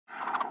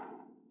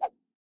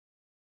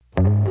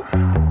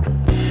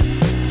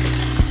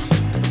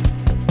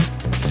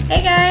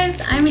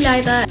I'm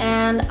Ilayda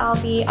and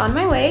I'll be on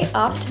my way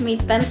off to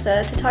meet Bence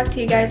to talk to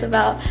you guys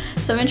about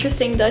some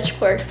interesting Dutch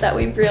quirks that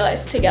we've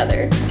realized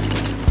together.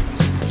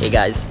 Hey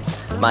guys,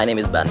 my name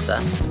is Bence.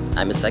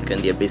 I'm a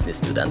second year business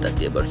student at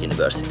Tilburg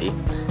University,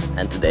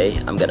 and today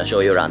I'm gonna show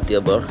you around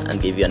Tilburg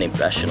and give you an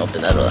impression of the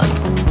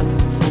Netherlands.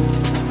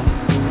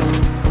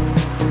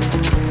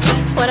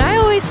 What I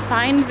always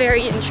find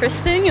very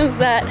interesting is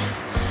that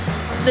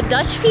the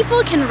Dutch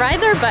people can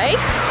ride their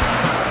bikes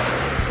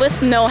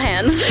with no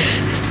hands.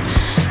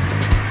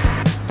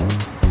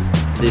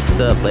 This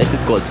place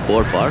is called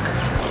Sport Park.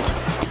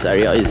 This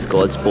area is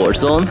called Sport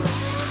Zone.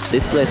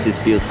 This place is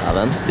Pio's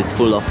heaven. It's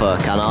full of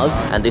canals,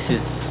 and this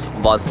is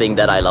one thing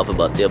that I love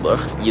about Tilburg.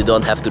 You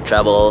don't have to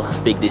travel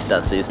big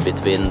distances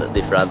between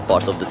different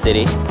parts of the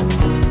city.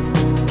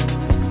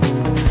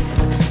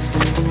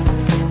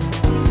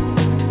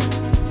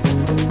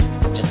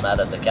 Just met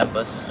at the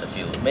campus a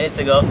few minutes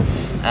ago,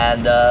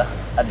 and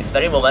at this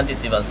very moment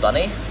it's even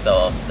sunny,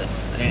 so it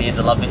really is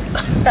a lovely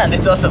and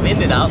it's also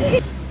windy now.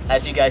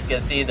 As you guys can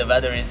see, the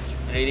weather is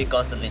really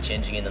constantly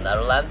changing in the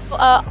Netherlands.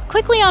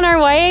 Quickly on our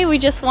way, we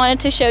just wanted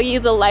to show you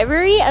the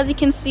library. As you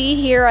can see,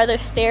 here are the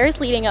stairs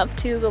leading up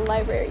to the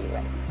library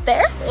right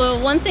there.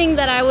 Well, one thing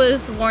that I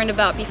was warned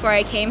about before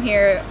I came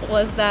here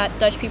was that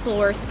Dutch people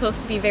were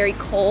supposed to be very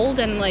cold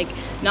and like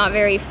not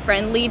very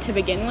friendly to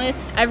begin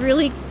with. I've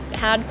really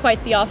had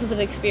quite the opposite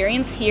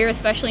experience here,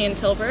 especially in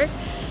Tilburg.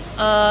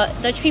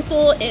 Dutch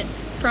people,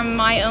 from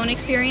my own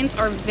experience,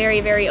 are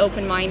very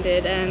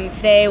open-minded, and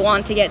they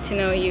want to get to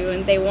know you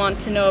and they want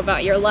to know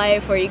about your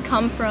life, where you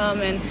come from,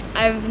 and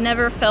I've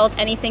never felt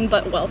anything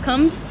but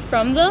welcomed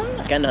from them.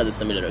 I kind of had a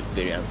similar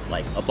experience,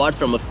 like apart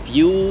from a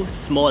few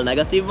small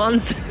negative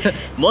ones,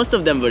 most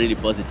of them were really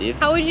positive.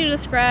 How would you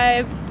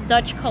describe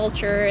Dutch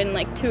culture in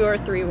like 2 or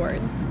 3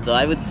 words? So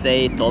I would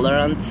say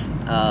tolerant,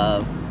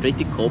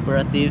 pretty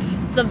cooperative.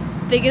 The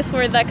biggest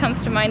word that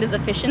comes to mind is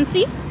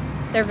efficiency.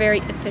 They're very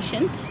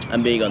efficient.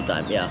 And being on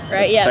time, yeah.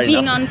 Right, yeah, fair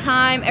being enough. on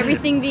time,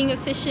 everything being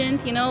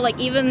efficient, you know, like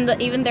even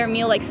their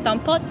meal, like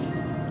stamppot.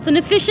 It's an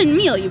efficient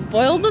meal. You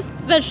boil the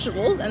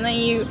vegetables and then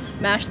you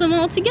mash them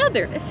all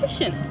together.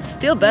 Efficient.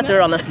 Still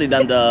better, honestly,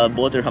 than the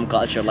boterham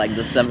culture, like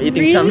the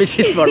eating Really?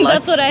 sandwiches for lunch.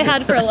 That's what I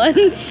had for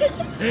lunch.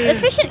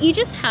 Efficient, you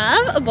just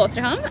have a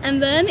boterham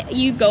and then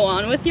you go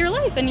on with your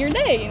life and your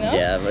day, you know?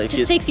 Yeah, but it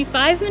just takes you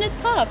 5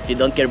 minutes tops. If you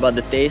don't care about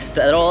the taste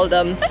at all,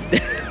 then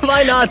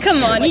why not?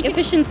 Come on, like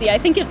efficiency. I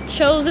think it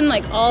shows in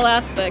like all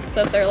aspects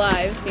of their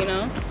lives, you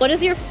know? What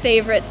is your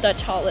favorite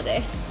Dutch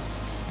holiday?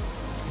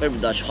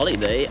 Favorite Dutch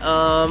holiday?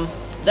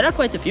 There are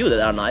quite a few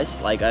that are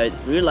nice. Like I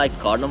really liked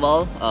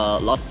Carnival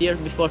last year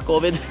before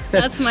COVID.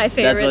 That's my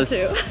favorite that was,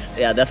 too.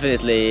 Yeah,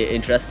 definitely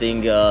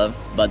interesting.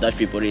 But Dutch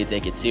people really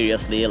take it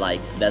seriously.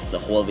 Like that's a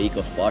whole week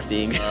of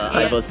partying.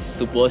 I was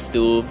supposed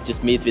to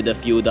just meet with a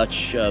few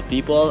Dutch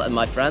people and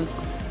my friends,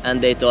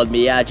 and they told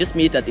me, yeah, just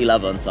meet at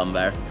 11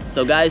 somewhere.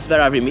 So guys,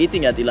 where are we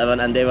meeting at 11?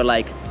 And they were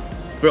like,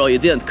 bro, you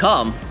didn't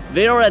come.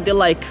 We're already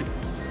like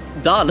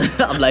done.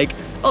 I'm like,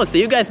 oh, so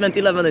you guys meant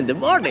 11 in the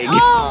morning?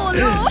 Oh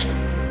no!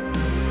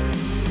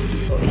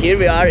 Here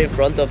we are in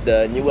front of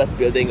the newest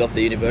building of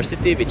the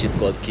university, which is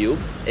called Cube.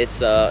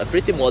 It's a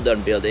pretty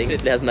modern building.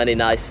 It has many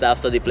nice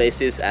self-study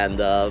places and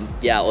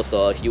yeah,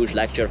 also a huge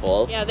lecture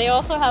hall. Yeah, they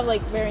also have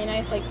like very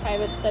nice like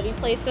private study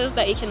places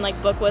that you can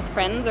like book with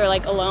friends or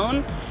like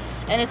alone.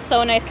 And it's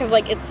so nice because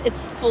like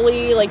it's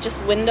fully like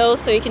just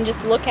windows, so you can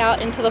just look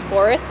out into the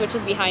forest, which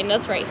is behind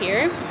us right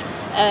here.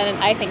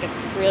 And I think it's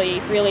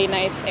really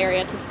nice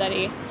area to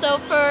study. So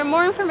for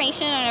more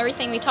information on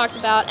everything we talked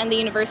about and the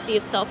university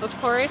itself, of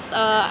course,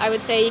 I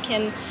would say you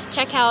can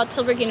check out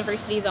Tilburg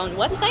University's own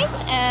website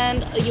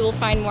and you will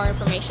find more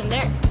information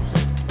there.